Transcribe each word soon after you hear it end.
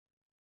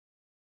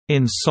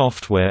In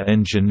software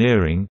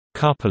engineering,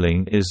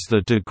 coupling is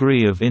the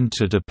degree of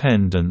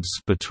interdependence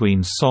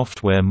between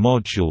software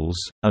modules,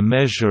 a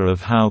measure of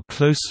how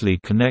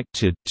closely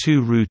connected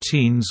two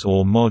routines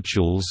or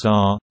modules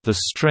are, the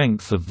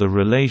strength of the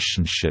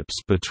relationships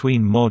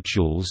between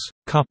modules.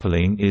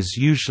 Coupling is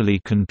usually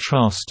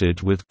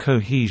contrasted with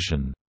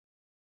cohesion.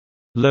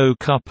 Low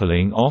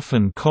coupling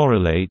often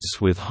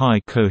correlates with high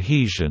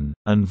cohesion,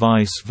 and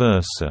vice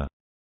versa.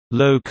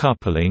 Low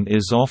coupling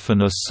is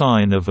often a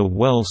sign of a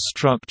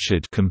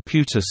well-structured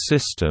computer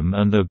system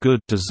and a good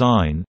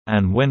design,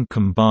 and when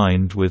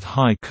combined with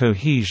high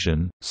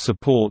cohesion,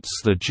 supports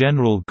the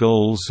general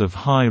goals of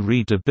high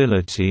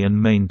readability and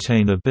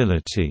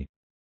maintainability.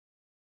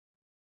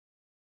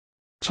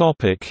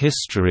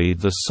 History.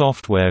 The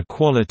software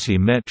quality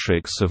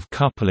metrics of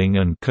coupling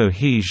and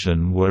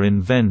cohesion were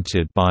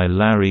invented by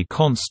Larry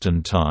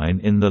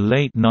Constantine in the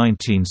late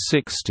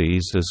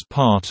 1960s as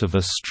part of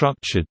a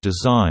structured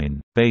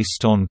design,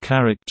 based on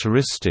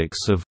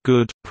characteristics of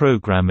good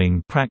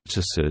programming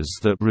practices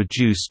that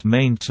reduced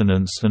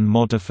maintenance and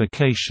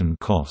modification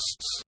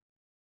costs.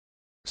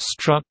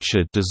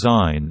 Structured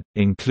design,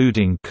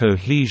 including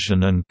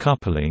cohesion and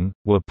coupling,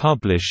 were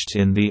published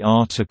in the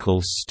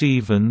article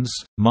Stevens,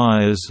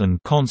 Myers and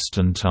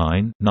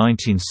Constantine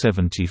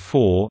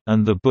 1974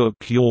 and the book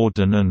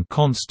Jordan and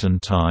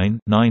Constantine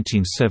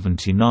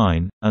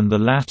 1979, and the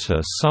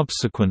latter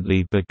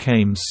subsequently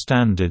became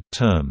standard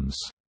terms.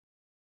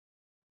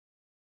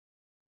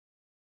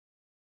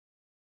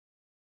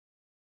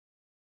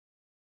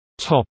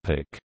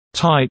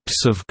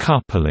 Types of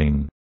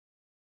coupling.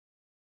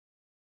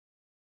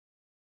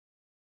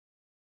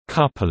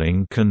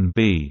 Coupling can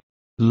be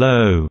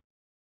low,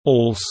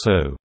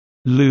 also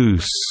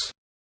loose,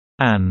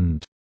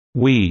 and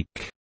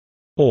weak,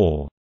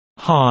 or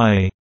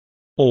high,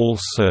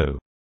 also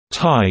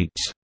tight,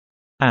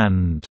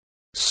 and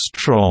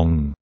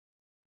strong.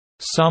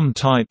 Some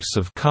types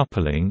of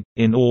coupling,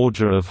 in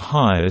order of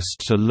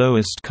highest to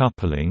lowest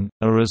coupling,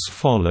 are as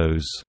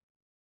follows.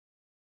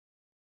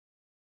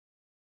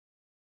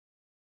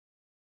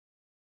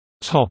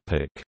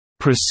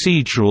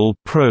 Procedural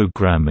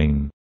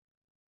programming.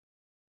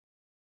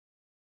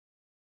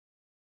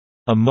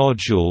 A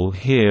module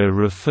here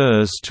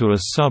refers to a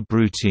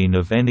subroutine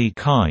of any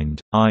kind,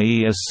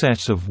 i.e. a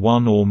set of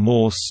one or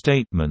more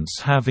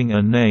statements having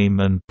a name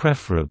and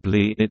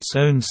preferably its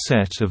own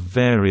set of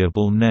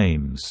variable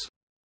names.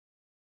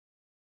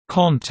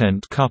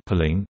 Content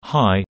coupling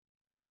high.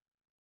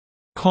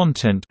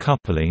 Content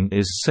coupling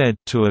is said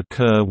to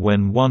occur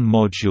when one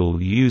module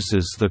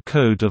uses the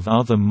code of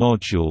other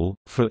module,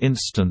 for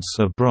instance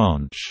a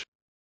branch.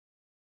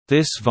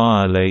 This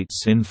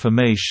violates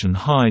information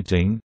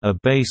hiding, a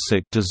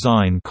basic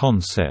design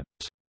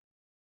concept.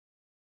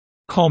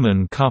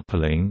 Common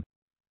coupling.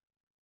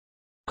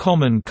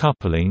 Common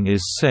coupling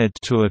is said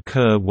to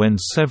occur when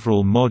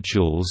several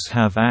modules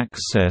have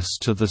access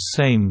to the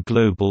same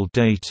global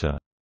data.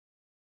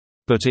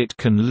 But it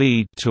can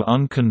lead to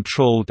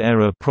uncontrolled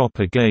error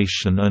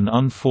propagation and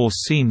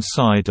unforeseen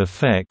side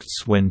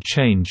effects when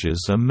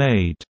changes are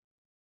made.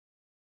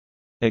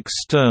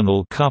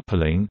 External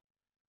coupling.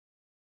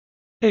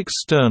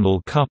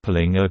 External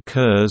coupling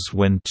occurs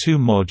when two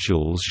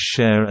modules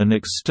share an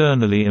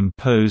externally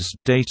imposed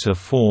data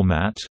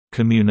format,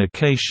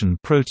 communication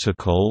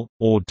protocol,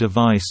 or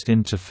device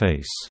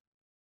interface.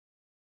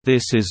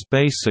 This is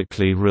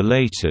basically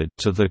related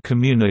to the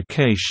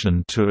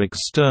communication to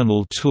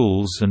external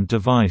tools and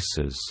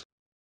devices.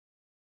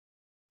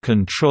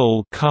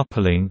 Control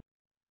coupling.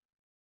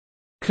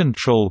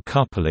 Control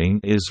coupling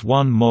is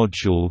one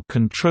module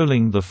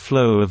controlling the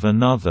flow of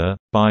another,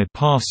 by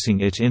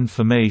passing it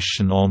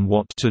information on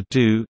what to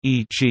do,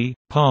 e.g.,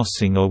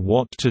 passing a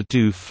what to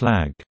do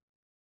flag.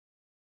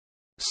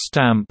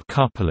 Stamp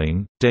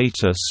coupling,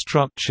 data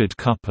structured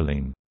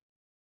coupling.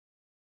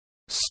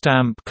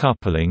 Stamp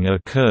coupling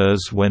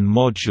occurs when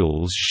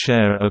modules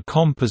share a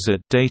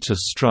composite data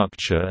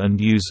structure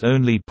and use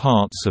only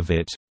parts of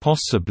it,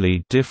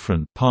 possibly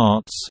different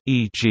parts,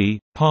 e.g.,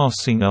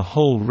 passing a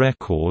whole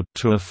record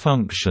to a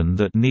function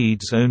that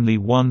needs only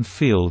one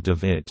field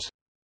of it.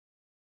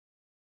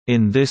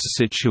 In this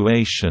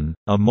situation,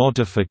 a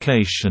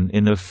modification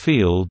in a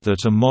field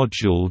that a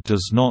module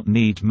does not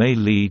need may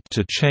lead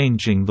to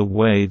changing the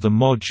way the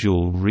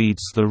module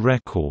reads the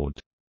record.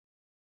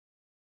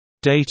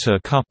 Data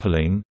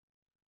coupling.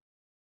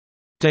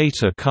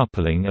 Data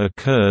coupling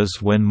occurs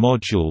when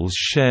modules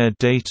share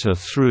data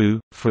through,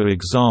 for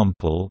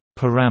example,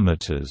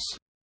 parameters.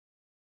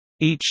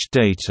 Each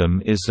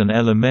datum is an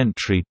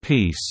elementary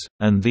piece,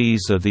 and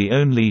these are the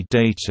only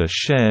data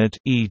shared,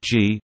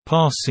 e.g.,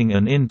 passing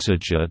an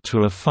integer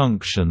to a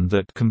function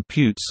that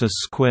computes a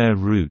square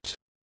root.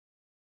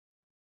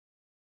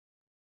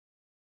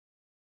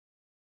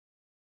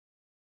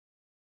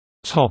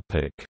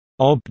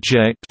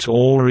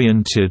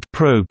 Object-oriented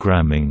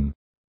programming.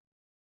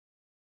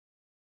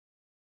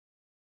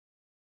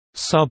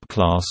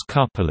 Subclass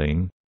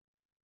coupling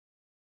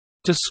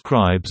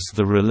describes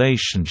the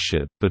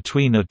relationship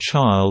between a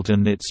child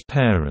and its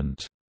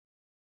parent.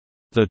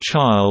 The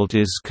child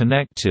is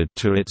connected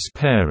to its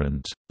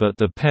parent, but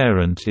the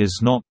parent is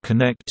not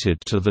connected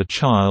to the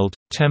child.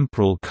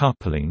 Temporal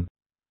coupling.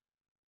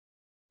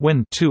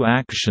 When two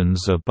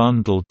actions are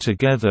bundled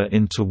together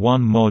into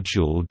one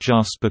module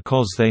just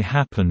because they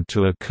happen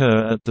to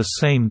occur at the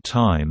same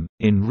time.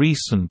 In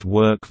recent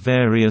work,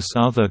 various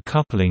other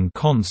coupling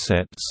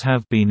concepts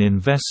have been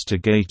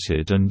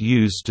investigated and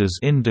used as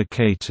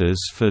indicators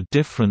for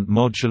different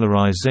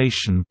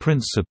modularization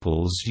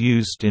principles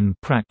used in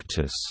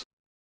practice.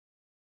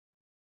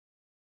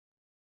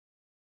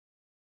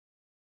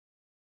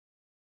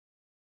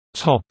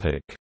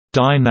 Topic: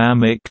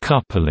 Dynamic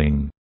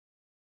coupling.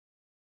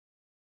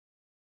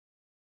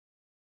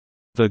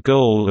 The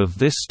goal of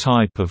this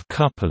type of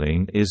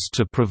coupling is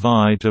to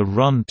provide a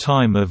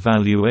runtime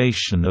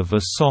evaluation of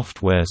a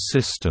software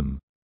system.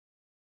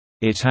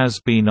 It has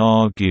been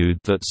argued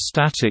that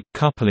static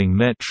coupling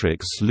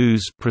metrics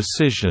lose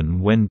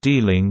precision when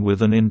dealing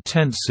with an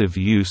intensive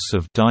use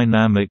of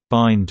dynamic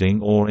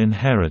binding or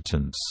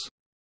inheritance.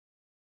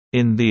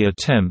 In the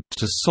attempt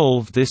to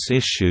solve this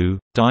issue,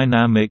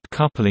 dynamic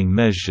coupling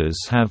measures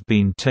have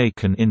been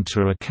taken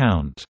into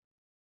account.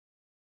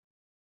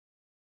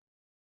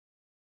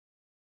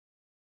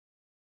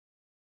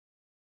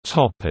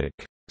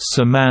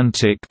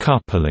 Semantic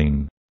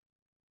coupling.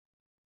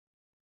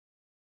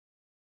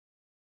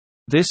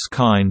 This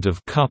kind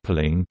of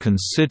coupling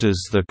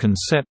considers the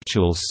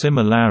conceptual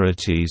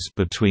similarities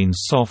between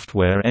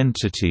software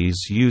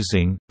entities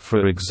using,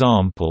 for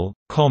example,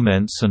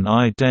 comments and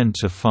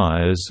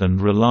identifiers and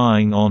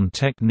relying on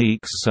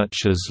techniques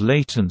such as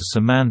latent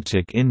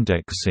semantic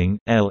indexing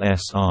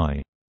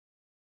 (LSI).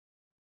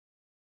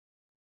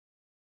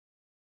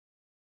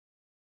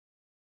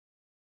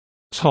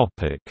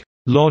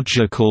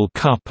 Logical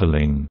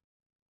coupling.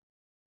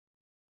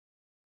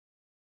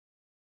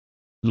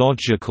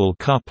 Logical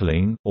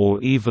coupling, or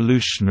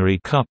evolutionary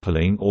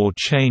coupling or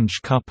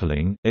change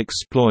coupling,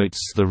 exploits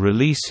the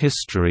release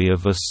history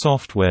of a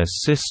software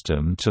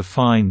system to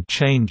find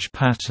change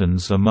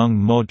patterns among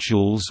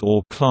modules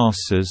or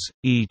classes,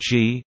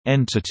 e.g.,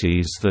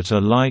 entities that are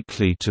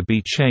likely to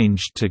be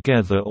changed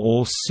together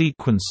or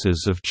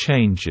sequences of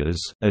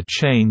changes. A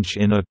change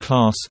in a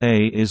class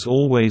A is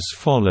always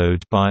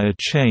followed by a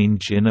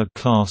change in a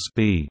class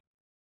B.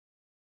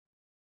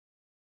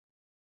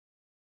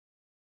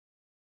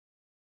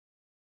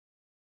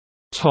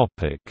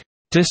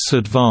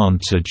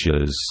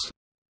 Disadvantages.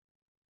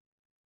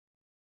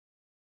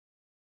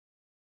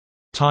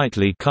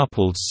 Tightly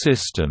coupled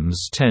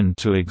systems tend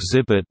to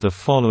exhibit the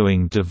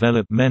following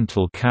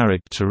developmental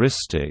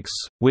characteristics,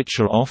 which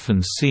are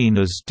often seen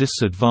as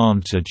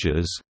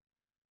disadvantages.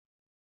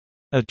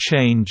 A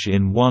change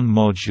in one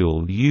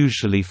module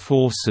usually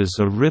forces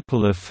a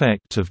ripple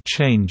effect of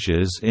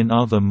changes in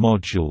other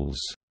modules.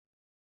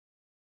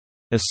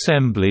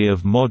 Assembly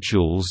of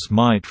modules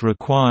might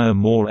require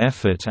more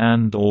effort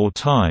and/or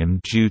time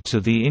due to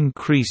the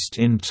increased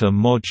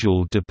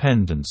inter-module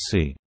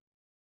dependency.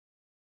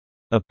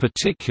 A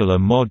particular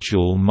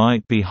module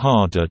might be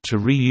harder to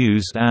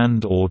reuse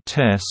and/or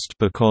test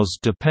because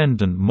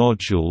dependent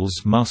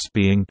modules must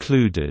be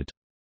included.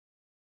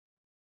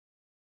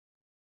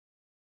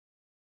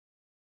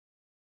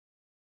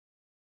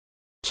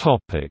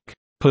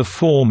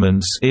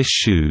 Performance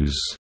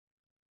issues.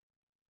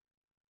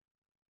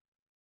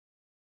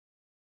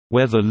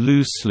 Whether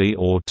loosely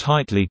or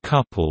tightly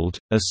coupled,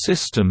 a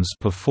system's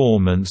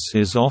performance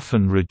is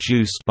often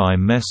reduced by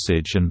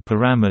message and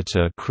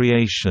parameter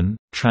creation,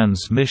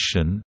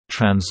 transmission,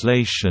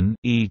 translation,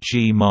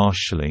 e.g.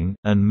 marshalling,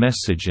 and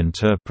message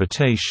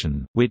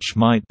interpretation, which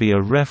might be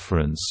a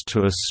reference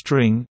to a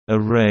string,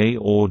 array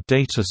or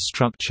data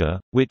structure,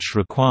 which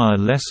require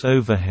less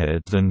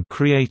overhead than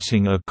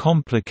creating a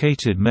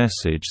complicated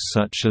message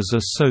such as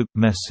a SOAP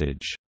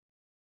message.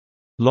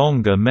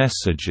 Longer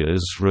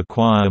messages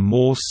require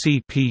more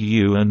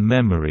CPU and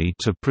memory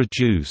to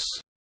produce.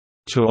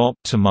 To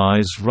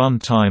optimize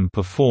runtime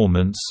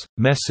performance,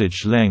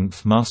 message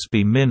length must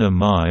be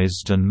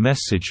minimized and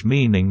message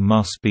meaning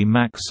must be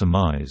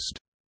maximized.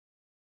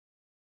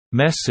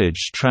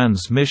 Message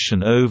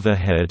transmission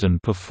overhead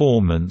and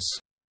performance.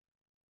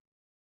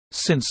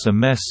 Since a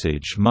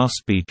message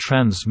must be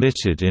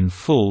transmitted in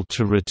full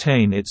to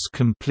retain its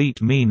complete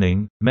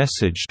meaning,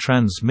 message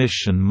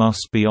transmission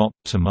must be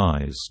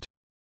optimized.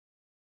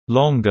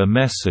 Longer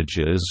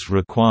messages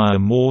require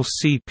more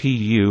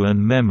CPU and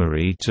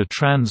memory to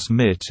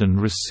transmit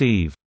and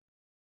receive.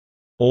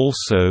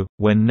 Also,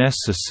 when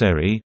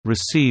necessary,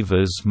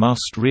 receivers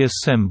must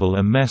reassemble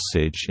a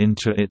message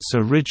into its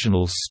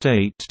original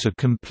state to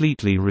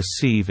completely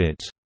receive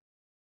it.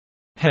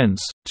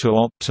 Hence, to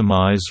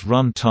optimize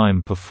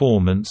runtime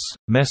performance,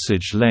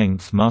 message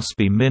length must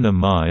be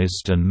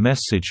minimized and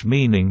message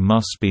meaning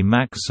must be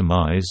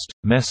maximized.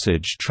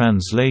 Message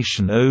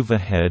translation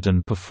overhead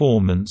and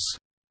performance.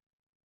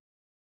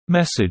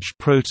 Message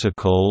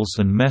protocols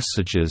and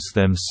messages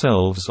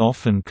themselves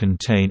often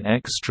contain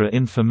extra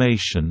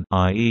information,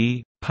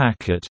 i.e.,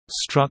 packet,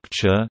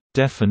 structure,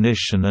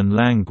 definition and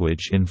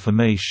language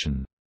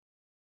information.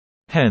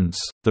 Hence,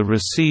 the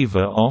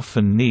receiver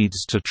often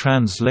needs to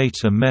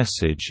translate a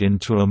message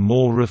into a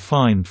more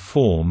refined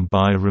form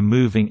by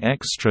removing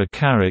extra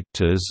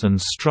characters and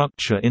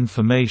structure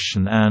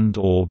information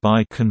and/or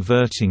by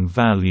converting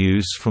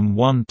values from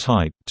one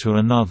type to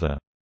another.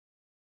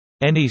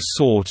 Any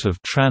sort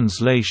of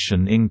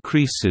translation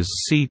increases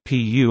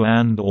CPU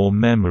and/or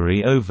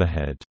memory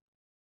overhead.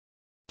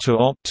 To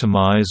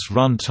optimize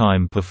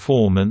runtime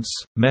performance,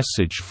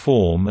 message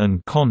form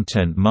and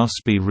content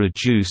must be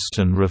reduced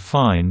and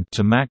refined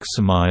to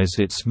maximize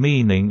its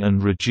meaning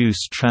and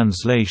reduce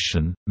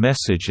translation,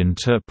 message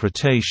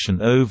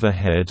interpretation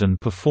overhead and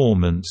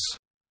performance.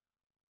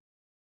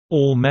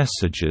 All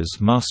messages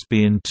must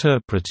be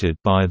interpreted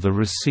by the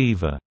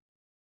receiver.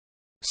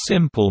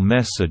 Simple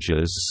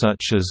messages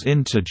such as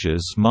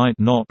integers might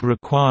not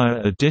require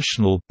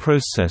additional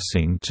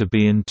processing to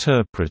be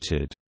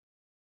interpreted.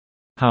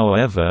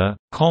 However,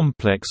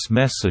 complex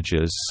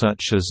messages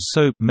such as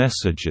SOAP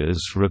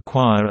messages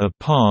require a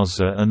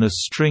parser and a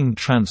string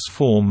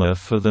transformer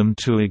for them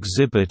to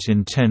exhibit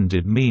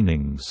intended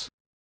meanings.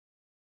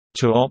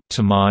 To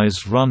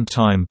optimize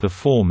runtime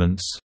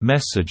performance,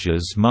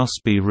 messages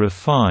must be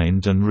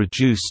refined and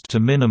reduced to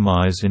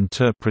minimize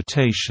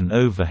interpretation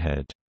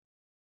overhead.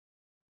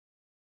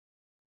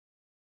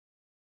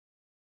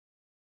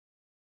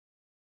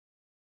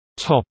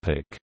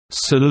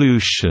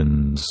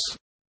 Solutions.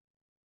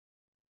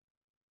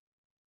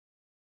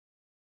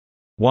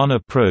 One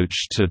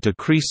approach to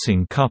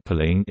decreasing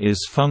coupling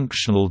is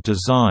functional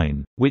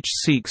design, which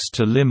seeks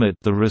to limit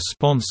the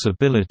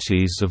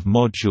responsibilities of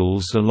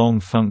modules along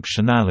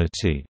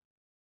functionality.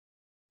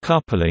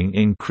 Coupling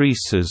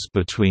increases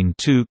between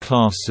two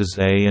classes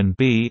A and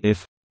B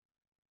if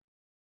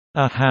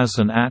A has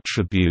an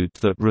attribute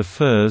that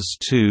refers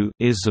to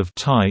is of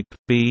type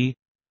B.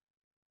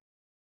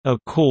 A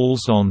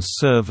calls on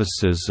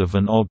services of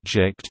an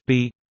object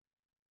B.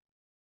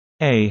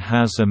 A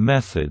has a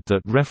method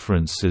that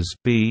references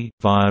B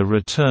via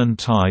return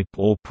type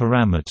or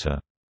parameter.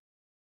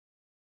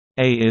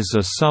 A is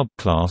a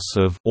subclass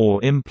of or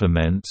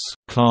implements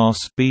class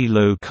B.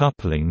 Low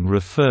coupling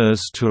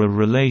refers to a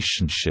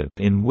relationship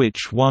in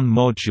which one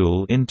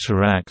module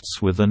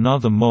interacts with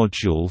another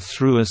module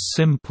through a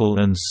simple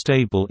and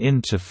stable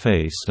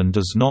interface and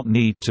does not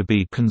need to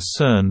be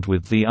concerned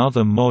with the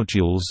other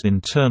module's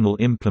internal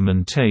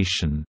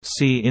implementation.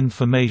 See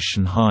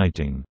information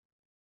hiding.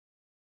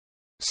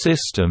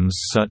 Systems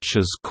such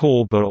as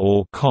CORBA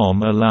or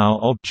COM allow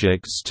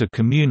objects to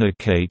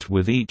communicate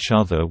with each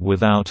other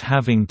without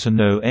having to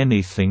know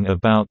anything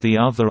about the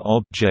other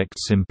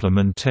object's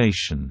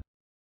implementation.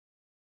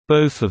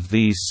 Both of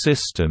these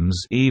systems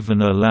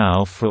even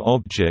allow for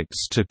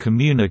objects to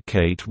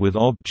communicate with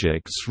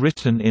objects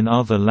written in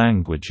other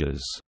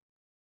languages.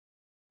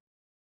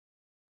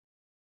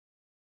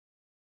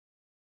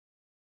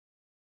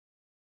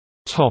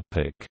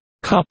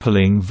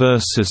 Coupling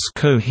versus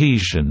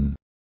cohesion.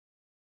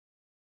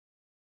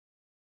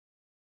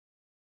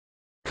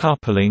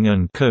 Coupling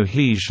and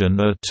cohesion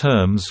are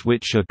terms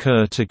which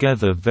occur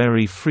together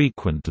very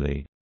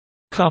frequently.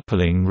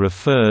 Coupling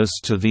refers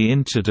to the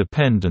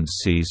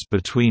interdependencies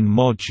between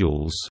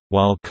modules,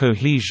 while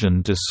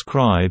cohesion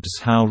describes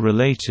how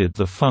related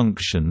the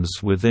functions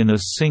within a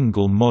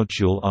single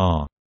module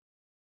are.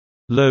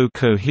 Low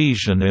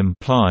cohesion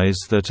implies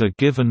that a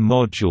given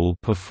module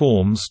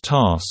performs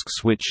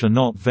tasks which are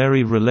not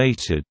very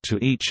related to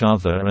each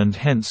other and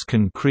hence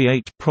can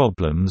create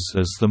problems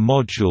as the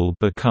module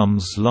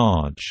becomes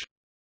large.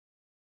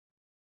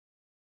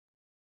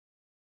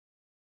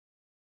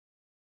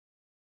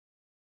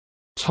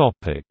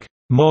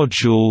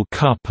 Module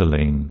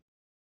coupling.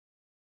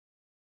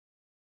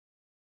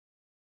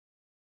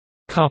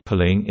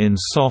 Coupling in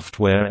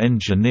software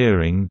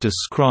engineering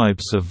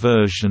describes a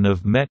version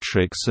of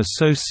metrics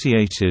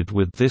associated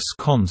with this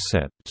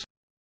concept.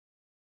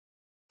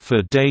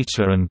 For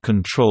data and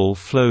control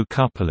flow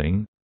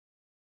coupling,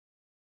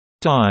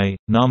 DI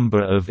 –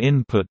 number of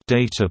input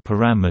data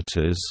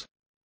parameters,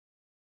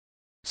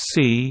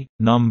 C –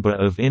 number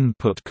of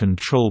input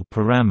control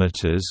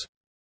parameters,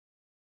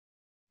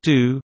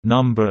 DO –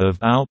 number of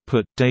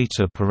output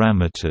data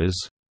parameters,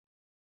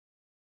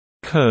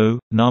 CO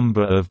 –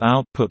 number of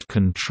output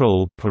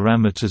control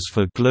parameters.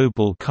 For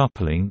global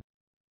coupling,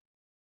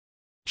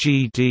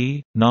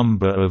 GD –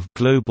 number of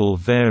global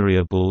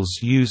variables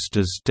used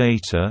as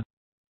data,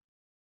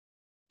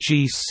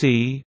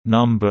 GC –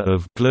 number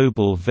of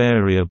global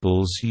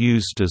variables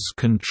used as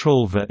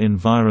control. For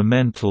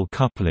environmental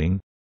coupling,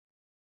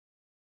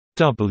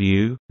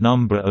 W –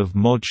 number of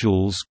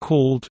modules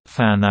called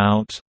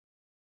fan-out,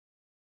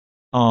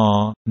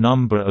 R –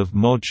 number of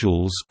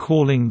modules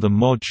calling the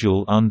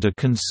module under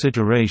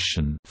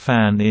consideration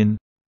fan-in,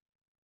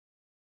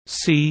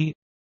 C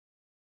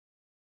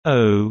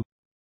O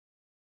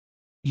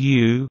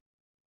U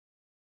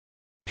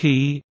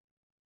P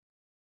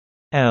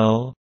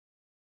L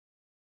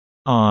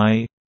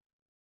I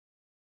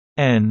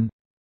N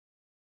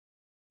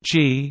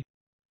G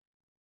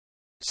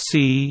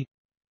C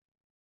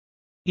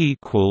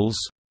equals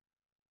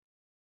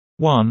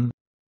 1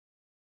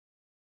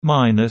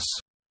 minus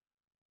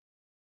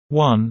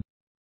 1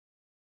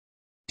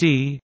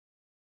 d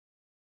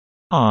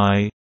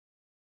I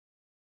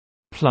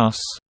plus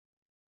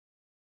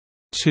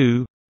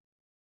 2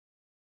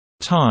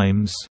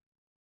 times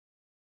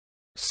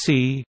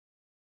C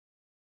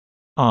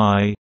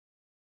I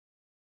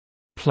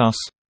plus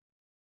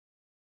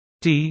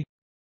d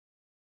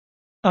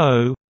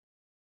O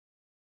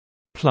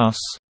plus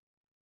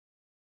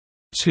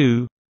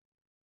 2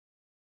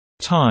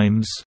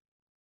 times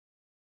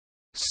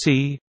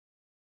C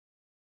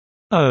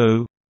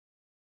O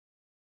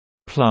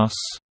plus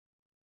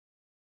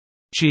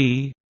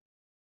G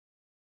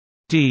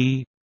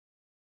D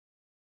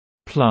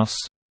plus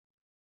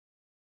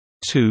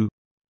 2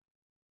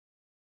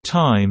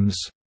 times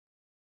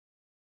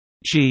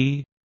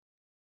G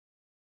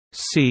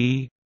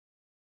C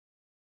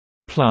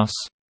plus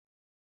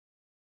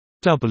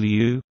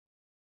W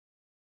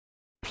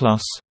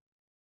plus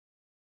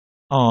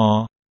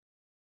R.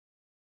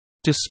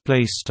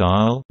 Display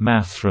style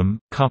mathrm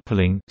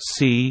coupling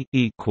C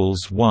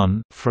equals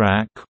 1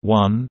 frac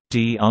 1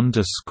 D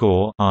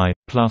underscore I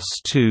plus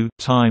 2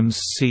 times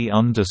C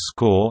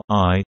underscore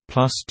I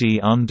plus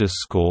D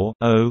underscore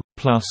O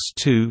plus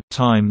 2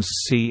 times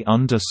C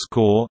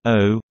underscore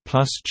O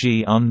plus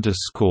G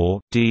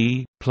underscore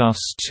D plus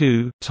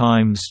 2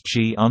 times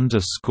G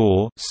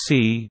underscore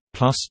C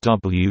plus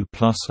W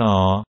plus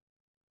R.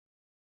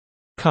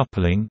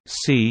 Coupling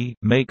C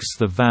makes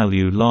the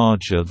value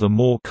larger the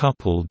more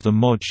coupled the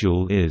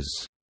module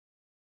is.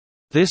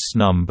 This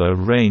number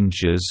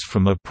ranges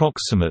from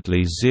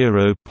approximately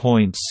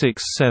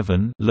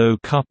 0.67 low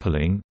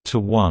coupling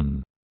to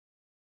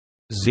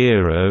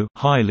 1.0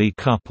 highly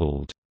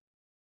coupled.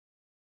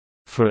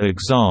 For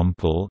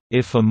example,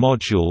 if a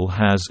module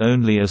has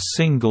only a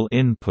single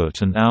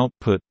input and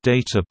output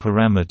data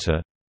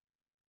parameter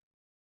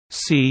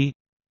C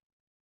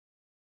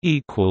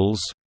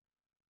equals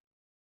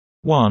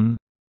 1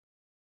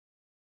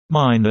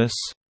 minus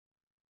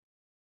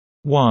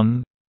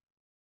 1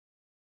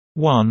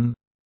 1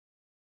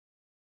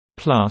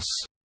 plus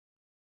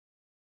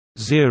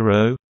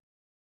 0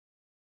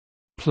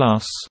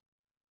 plus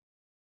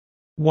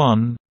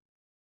 1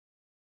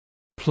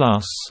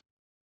 plus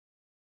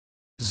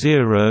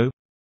 0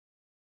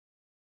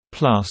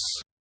 plus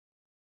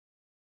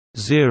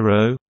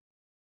 0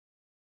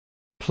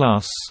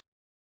 plus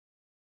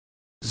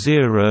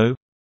 0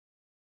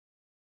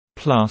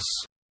 plus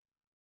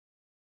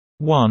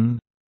 1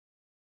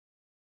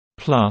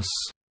 plus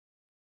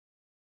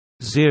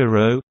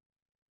 0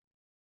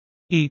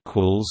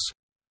 equals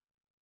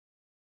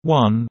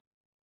 1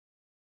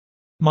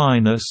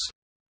 minus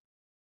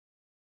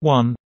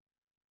 1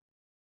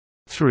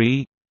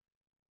 3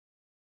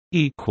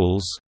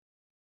 equals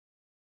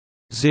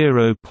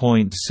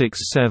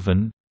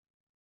 0.67.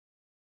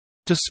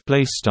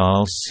 Display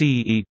style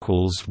C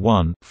equals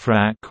 1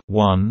 frac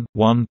 1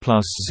 1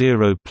 plus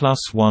 0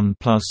 plus 1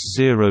 plus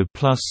 0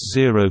 plus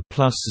 0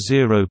 plus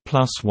 0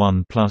 plus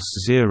 1 plus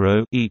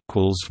 0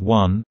 equals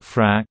 1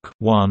 frac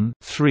 1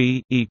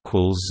 3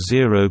 equals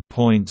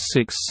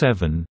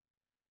 0.67.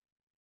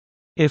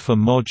 If a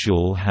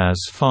module has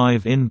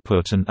 5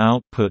 input and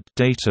output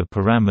data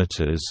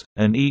parameters,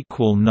 an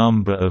equal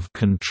number of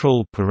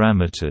control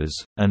parameters,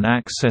 and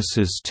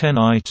accesses 10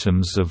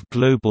 items of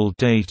global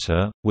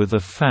data, with a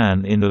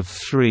fan-in of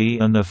 3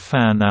 and a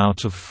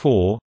fan-out of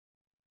 4,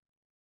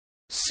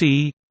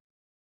 C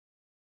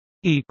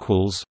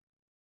equals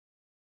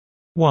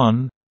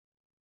 1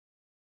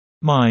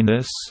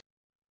 minus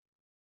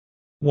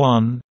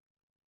 1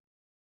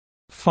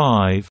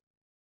 5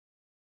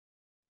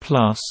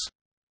 plus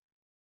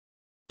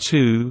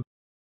 2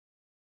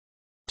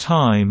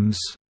 times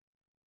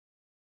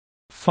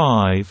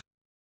 5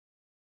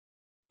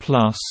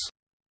 plus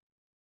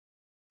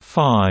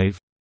 5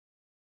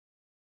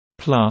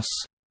 plus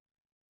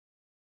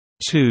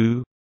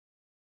 2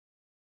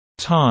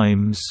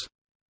 times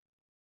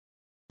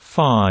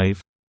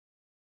 5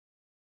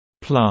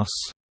 plus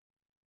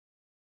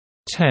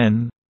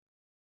 10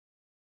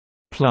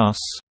 plus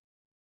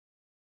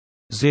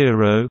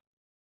 0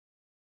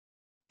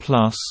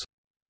 plus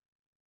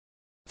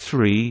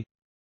 3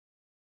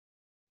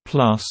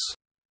 plus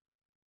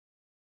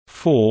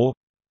 4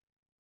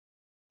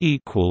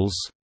 equals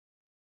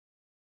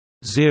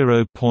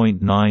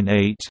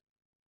 0.98.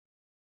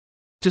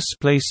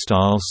 Display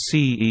style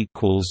C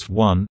equals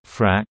 1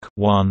 frac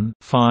 1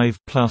 5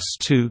 plus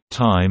 2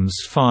 times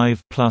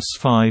 5 plus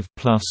 5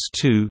 plus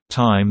 2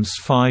 times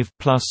 5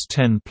 plus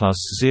 10 plus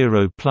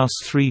 0 plus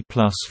 3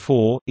 plus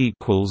 4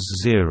 equals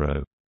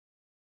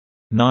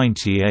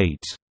 0.98.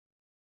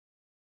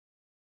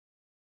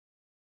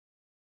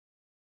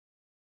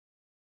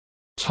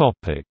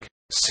 Topic.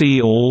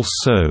 See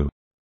also: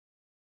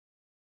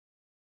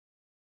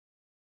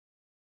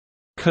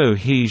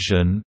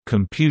 cohesion,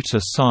 computer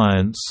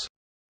science;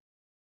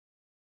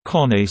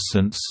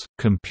 connaissance,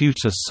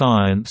 computer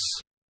science;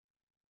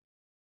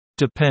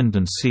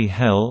 dependency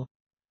hell;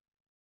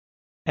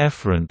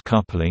 efferent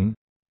coupling;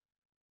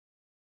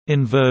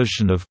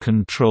 inversion of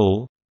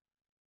control;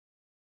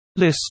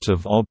 List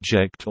of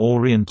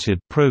object-oriented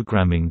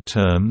programming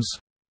terms.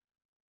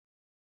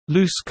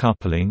 Loose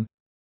coupling.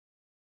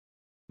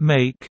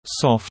 Make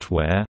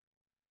software.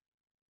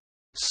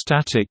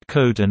 Static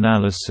code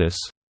analysis.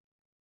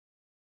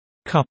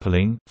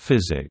 Coupling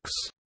physics.